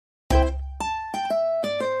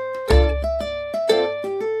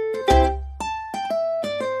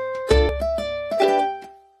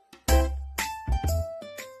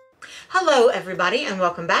Hello everybody and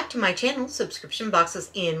welcome back to my channel, Subscription Boxes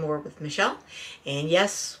and More with Michelle. And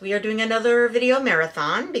yes, we are doing another video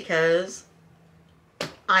marathon because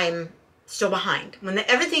I'm still behind. When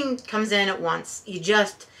everything comes in at once, you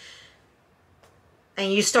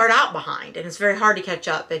start out behind and it's very hard to catch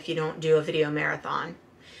up if you don't do a video marathon.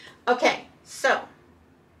 Okay, so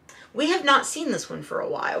we have not seen this one for a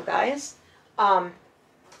while, guys.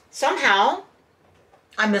 Somehow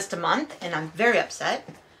I missed a month and I'm very upset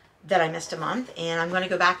that I missed a month, and I'm going to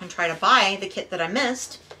go back and try to buy the kit that I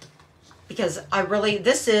missed because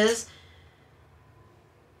this is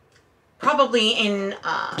probably in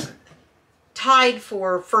tied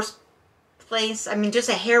for first place. I mean, just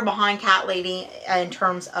a hair behind Cat Lady in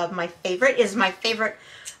terms of my favorite. Is my favorite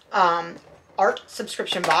art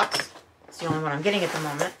subscription box. It's the only one I'm getting at the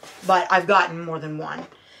moment, but I've gotten more than one.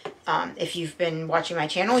 If you've been watching my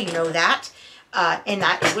channel, you know that. And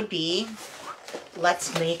that would be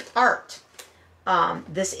Let's Make Art.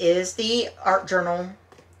 This is the art journal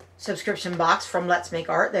subscription box from Let's Make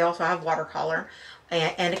Art. They also have watercolor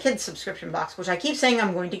and a kid's subscription box, which I keep saying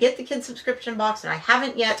I'm going to get the kid's subscription box, and I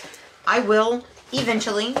haven't yet. I will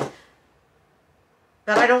eventually,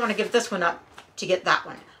 but I don't want to give this one up to get that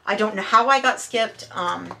one. I don't know how I got skipped.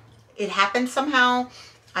 It happened somehow.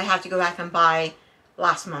 I have to go back and buy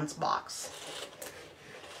last month's box.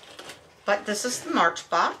 But this is the March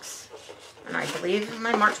box. And I believe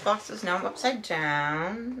my March box is now upside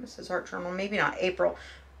down. This is art journal, maybe not April.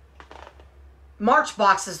 March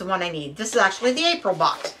box is the one I need. This is actually the April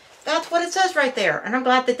box. That's what it says right there. And I'm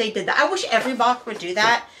glad that they did that. I wish every box would do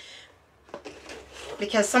that,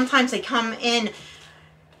 because sometimes they come in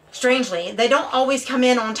strangely. They don't always come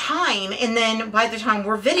in on time. And then by the time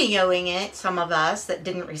we're videoing it, some of us that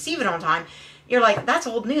didn't receive it on time, you're like, that's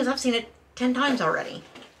old news. I've seen it 10 times already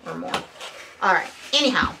or more. All right.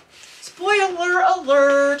 Anyhow. Spoiler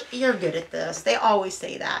alert, you're good at this. They always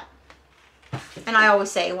say that. And I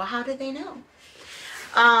always say, well, how do they know?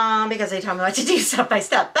 Because they tell me what to do step by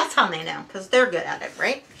step. That's how they know, because they're good at it,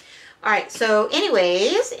 right? All right, so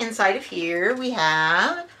anyways, inside of here we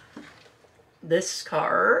have this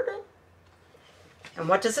card. And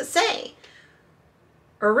what does it say?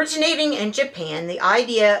 Originating in Japan, the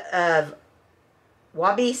idea of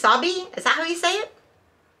wabi-sabi, is that how you say it?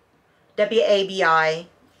 W-A-B-I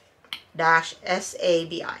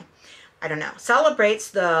 -S-A-B-I. I don't know.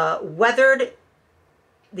 Celebrates the weathered,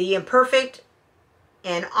 the imperfect,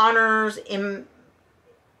 and honors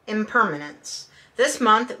impermanence. This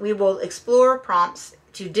month, we will explore prompts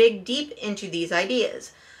to dig deep into these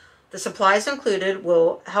ideas. The supplies included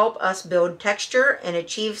will help us build texture and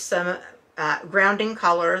achieve some grounding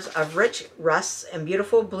colors of rich rusts and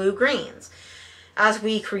beautiful blue-greens. As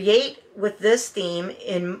we create with this theme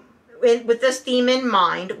in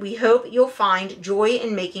mind, we hope you'll find joy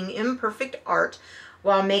in making imperfect art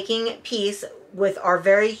while making peace with our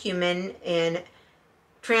very human and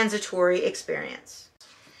transitory experience.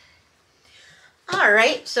 All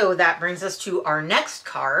right, so that brings us to our next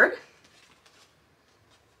card.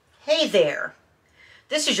 Hey there.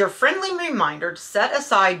 This is your friendly reminder to set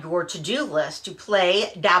aside your to-do list to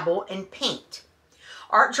play, dabble, and paint.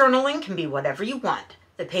 Art journaling can be whatever you want.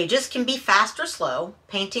 The pages can be fast or slow,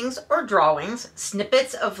 paintings or drawings,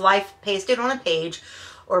 snippets of life pasted on a page,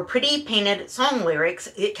 or pretty painted song lyrics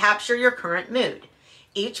that capture your current mood.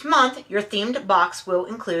 Each month, your themed box will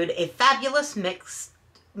include a fabulous mixed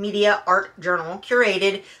media art journal,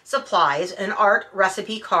 curated supplies, and art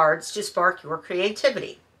recipe cards to spark your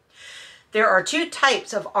creativity. There are two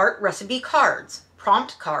types of art recipe cards: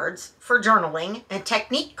 prompt cards for journaling and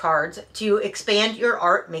technique cards to expand your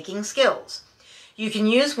art making skills. You can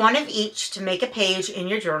use one of each to make a page in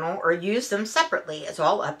your journal or use them separately. It's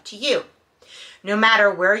all up to you. No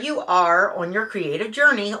matter where you are on your creative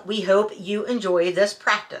journey, we hope you enjoy this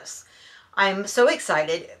practice. I'm so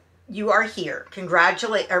excited you are here. Congrats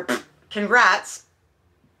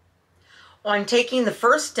on taking the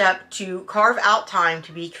first step to carve out time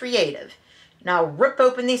to be creative. Now rip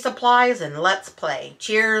open these supplies and let's play.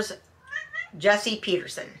 Cheers, Jesse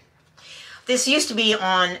Peterson. This used to be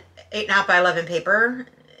on 8.5 by 11 paper,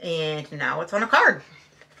 and now it's on a card.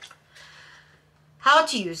 How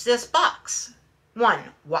to use this box.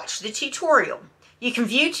 1. Watch the tutorial. You can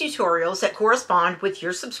view tutorials that correspond with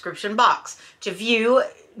your subscription box. To view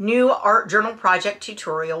new art journal project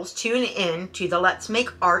tutorials, tune in to the Let's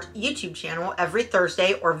Make Art YouTube channel every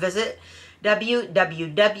Thursday or visit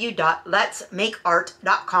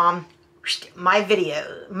www.letsmakeart.com. My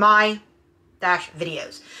videos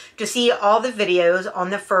to see all the videos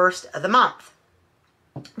on the first of the month.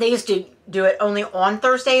 They used to do it only on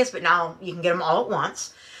Thursdays, but now you can get them all at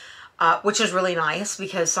once. which is really nice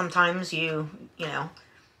because sometimes you know,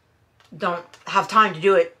 don't have time to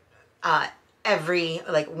do it every,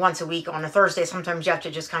 like once a week on a Thursday. Sometimes you have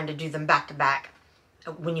to just kind of do them back to back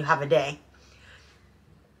when you have a day.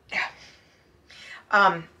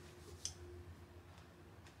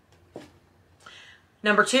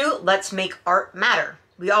 Number 2, let's make art matter.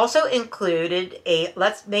 We also included a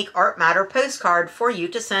Let's Make Art Matter postcard for you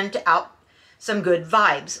to send out some good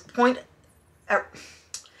vibes.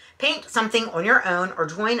 Paint something on your own or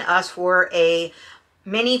join us for a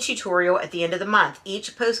mini tutorial at the end of the month.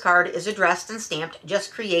 Each postcard is addressed and stamped.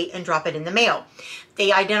 Just create and drop it in the mail.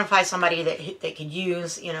 They identify somebody that they could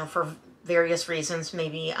use, you know, for various reasons.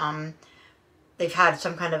 Maybe they've had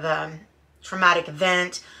some kind of a traumatic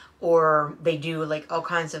event, or they do like all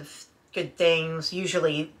kinds of good things.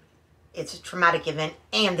 Usually it's a traumatic event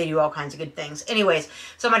and they do all kinds of good things. Anyways,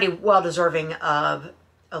 somebody well deserving of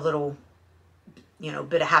a little, you know,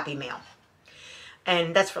 bit of happy mail.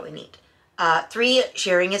 And that's really neat. 3,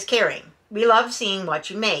 sharing is caring. We love seeing what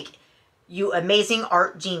you make. You amazing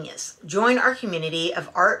art genius. Join our community of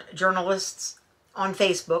art journalists on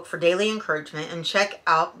Facebook for daily encouragement, and check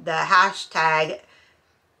out the hashtag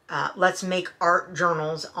Let's Make Art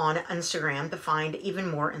Journals on Instagram to find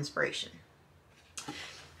even more inspiration.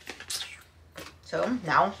 So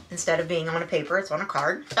now, instead of being on a paper, it's on a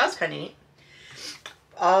card. That's kind of neat.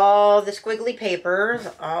 All the squiggly papers,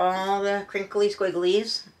 all the crinkly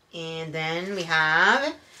squigglies. And then we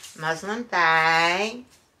have muslin bag.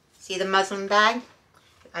 See the muslin bag?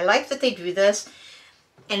 I like that they do this.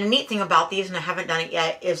 And the neat thing about these, and I haven't done it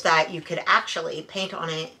yet, is that you could actually paint on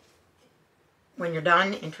it when you're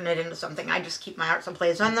done and turn it into something. I just keep my art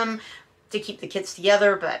supplies on them to keep the kids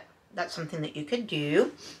together, but that's something that you could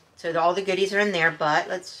do. So all the goodies are in there, but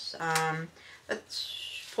let's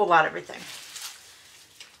pull out everything.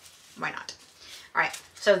 Why not? All right,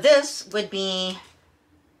 so this would be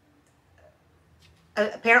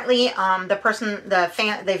apparently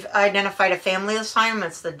they've identified a family this time.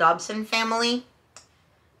 It's the Dobson family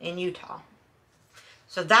in Utah.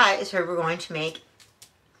 So that is who we're going to make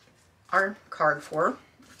our card for,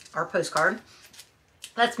 our postcard.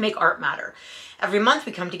 Let's make art matter. Every month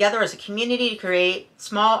we come together as a community to create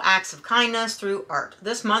small acts of kindness through art.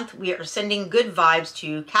 This month we are sending good vibes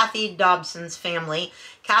to Kathy Dobson's family.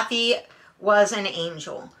 Kathy was an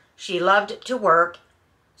angel. She loved to work,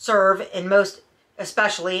 serve, and most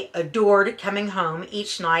especially adored coming home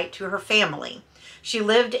each night to her family. She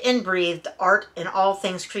lived and breathed art and all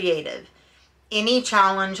things creative. Any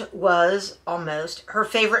challenge was almost her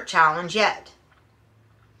favorite challenge yet.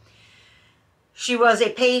 She was a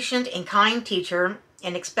patient and kind teacher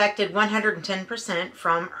and expected 110%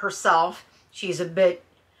 from herself. She's a bit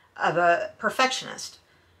of a perfectionist.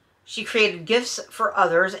 She created gifts for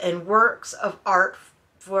others and works of art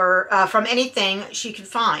from anything she could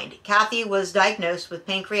find. Kathy was diagnosed with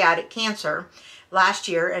pancreatic cancer last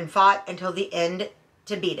year and fought until the end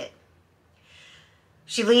to beat it.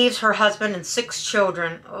 She leaves her husband and 6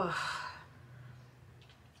 children. Ugh.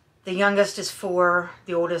 The youngest is 4,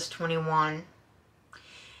 the oldest 21.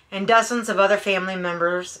 And dozens of other family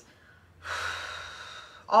members,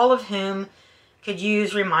 all of whom could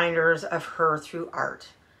use reminders of her through art.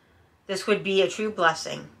 This would be a true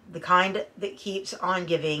blessing, the kind that keeps on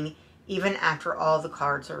giving even after all the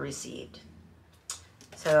cards are received.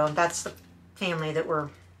 So that's the family that we're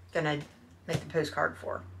going to make the postcard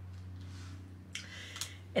for.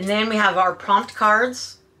 And then we have our prompt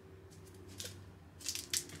cards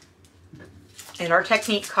and our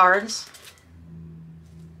technique cards.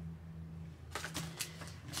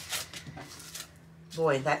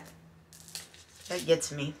 Boy, that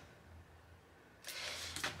gets me.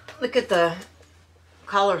 Look at the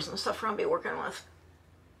colors and stuff we're going to be working with.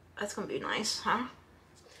 That's going to be nice, huh?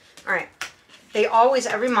 All right. They always,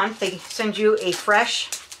 every month, they send you a fresh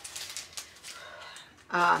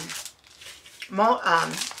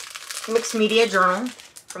mixed media journal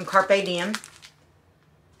from Carpe Diem.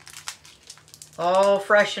 All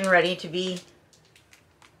fresh and ready to be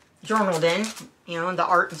journaled in, you know, the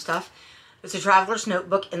art and stuff. It's a traveler's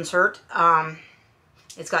notebook insert.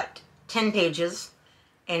 It's got 10 pages,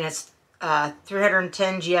 and it's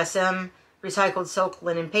 310 GSM recycled silk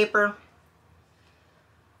linen paper.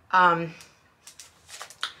 I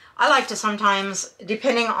like to sometimes,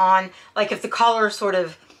 depending on, like if the colors sort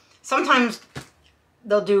of, sometimes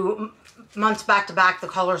they'll do months back to back, the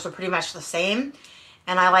colors are pretty much the same.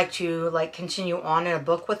 And I like to like continue on in a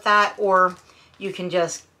book with that, or you can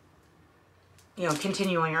just, you know,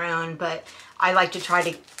 continue on your own. But I like to try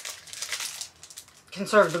to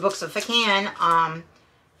conserve the books if I can.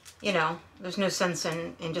 You know, there's no sense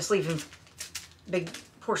in just leaving big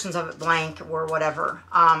portions of it blank or whatever.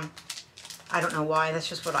 I don't know why. That's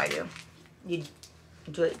just what I do. You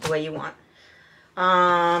do it the way you want.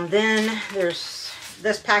 Then there's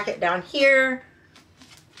this packet down here.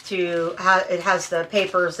 It has the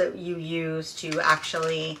papers that you use to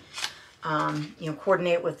actually,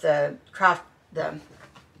 coordinate with the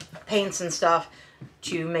paints and stuff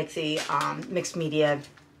to make the mixed media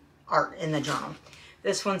art in the journal.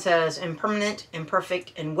 This one says impermanent,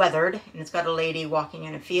 imperfect, and weathered, and it's got a lady walking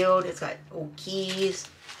in a field. It's got old keys.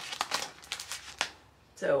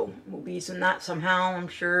 So we'll be using that somehow, I'm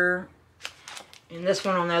sure. And this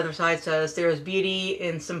one on the other side says there is beauty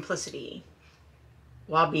in simplicity.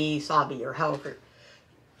 Wabi sabi, or however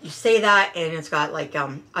you say that, and it's got like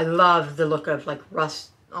I love the look of like rust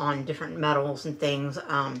on different metals and things.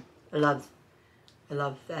 I love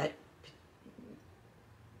that.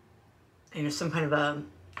 And there's some kind of a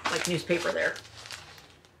like newspaper there.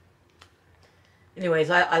 Anyways,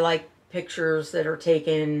 I like pictures that are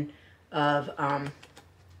taken of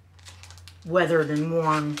weathered and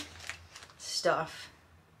worn stuff.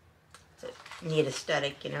 It's a neat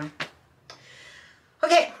aesthetic, you know.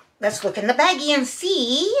 Okay, let's look in the baggie and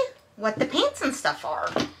see what the paints and stuff are.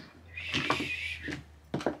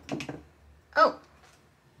 Oh.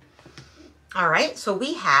 Alright, so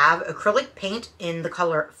we have acrylic paint in the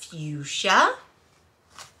color fuchsia.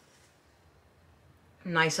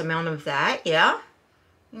 Nice amount of that, yeah.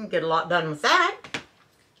 You can get a lot done with that.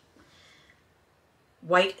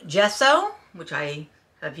 White gesso, which I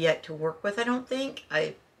have yet to work with, I don't think.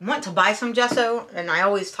 I want to buy some gesso, and I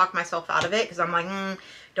always talk myself out of it because I'm like,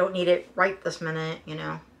 don't need it right this minute, you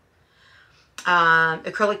know.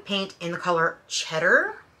 Acrylic paint in the color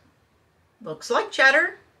cheddar. Looks like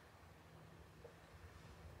cheddar.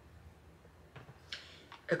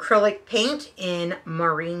 Acrylic paint in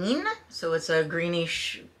marine, so it's a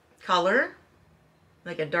greenish color,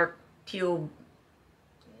 like a dark teal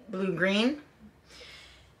blue-green.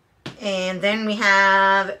 And then we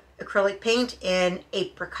have acrylic paint in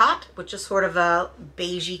apricot, which is sort of a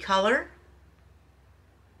beigey color.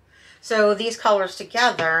 So these colors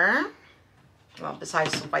together, well,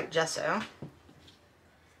 besides the white gesso,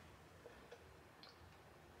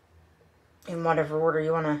 in whatever order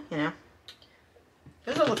you want to, you know,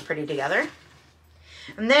 those will look pretty together.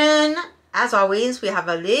 And then, as always, we have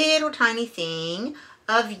a little tiny thing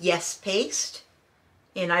of Yes paste.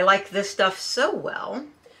 And I like this stuff so well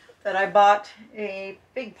that I bought a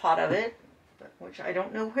big pot of it, which I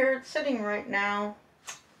don't know where it's sitting right now.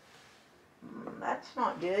 That's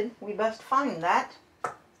not good. We best find that.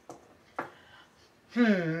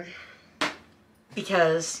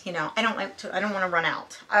 Because, you know, I don't want to run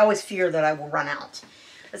out. I always fear that I will run out.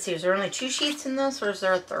 Let's see, is there only 2 sheets in this, or is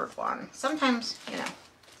there a third one? Sometimes, you know,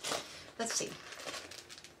 let's see.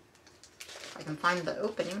 If I can find the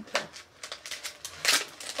opening.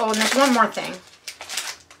 Oh, and there's one more thing.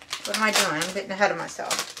 What am I doing? I'm getting ahead of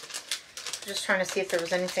myself. Just trying to see if there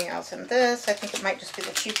was anything else in this. I think it might just be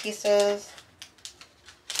the 2 pieces.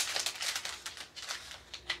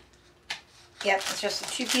 Yep, it's just the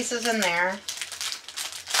 2 pieces in there.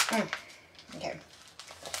 Okay.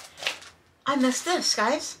 I missed this,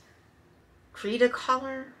 guys.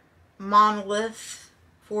 Cretacolor, Monolith,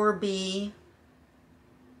 4B.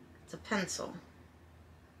 It's a pencil.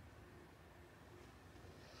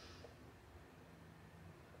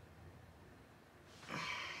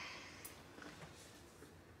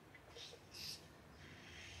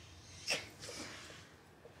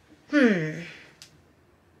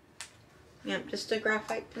 Yep, just a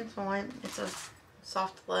graphite pencil. It's a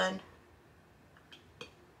soft lead.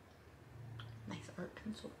 Nice art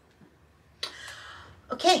pencil.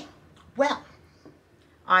 Okay, well,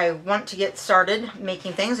 I want to get started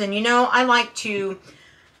making things, and you know, I like to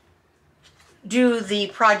do the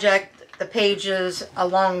project, the pages,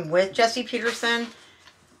 along with Jessie Peterson.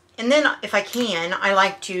 And then, if I can, I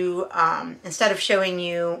like to, instead of showing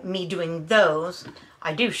you me doing those,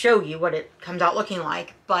 I do show you what it comes out looking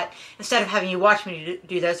like, but instead of having you watch me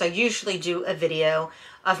do those, I usually do a video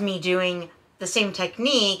of me doing the same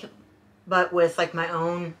technique, but with like my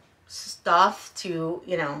own stuff to,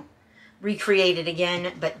 you know, recreate it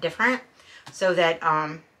again, but different, so that,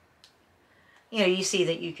 you know, you see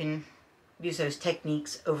that you can use those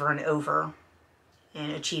techniques over and over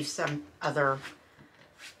and achieve some other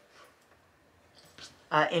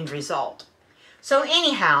end result. So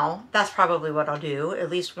anyhow, that's probably what I'll do, at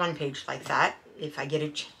least one page like that, if I get a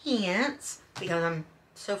chance, because I'm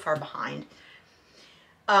so far behind.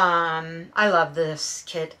 I love this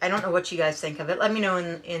kit. I don't know what you guys think of it. Let me know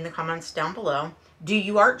in the comments down below. Do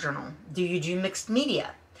you art journal? Do you do mixed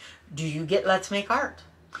media? Do you get Let's Make Art?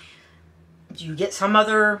 Do you get some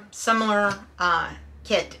other similar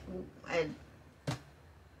kit?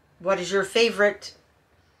 What is your favorite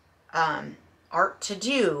art to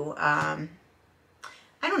do? I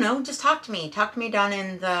don't know. Just talk to me. Talk to me down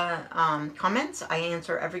in the comments. I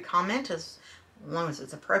answer every comment as long as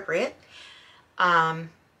it's appropriate. And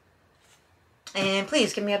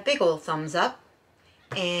please give me a big old thumbs up.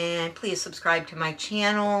 And please subscribe to my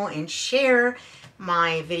channel and share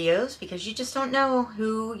my videos, because you just don't know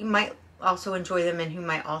who you might also enjoy them and who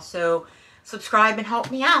might also subscribe and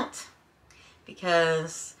help me out.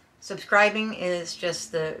 Because subscribing is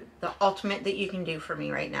just the ultimate that you can do for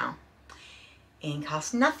me right now. And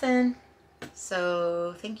costs nothing.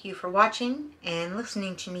 So thank you for watching and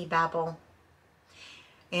listening to me babble.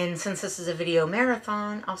 And since this is a video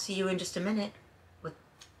marathon, I'll see you in just a minute with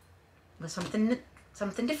something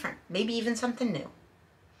different. Maybe even something new.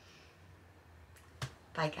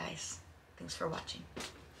 Bye guys. Thanks for watching.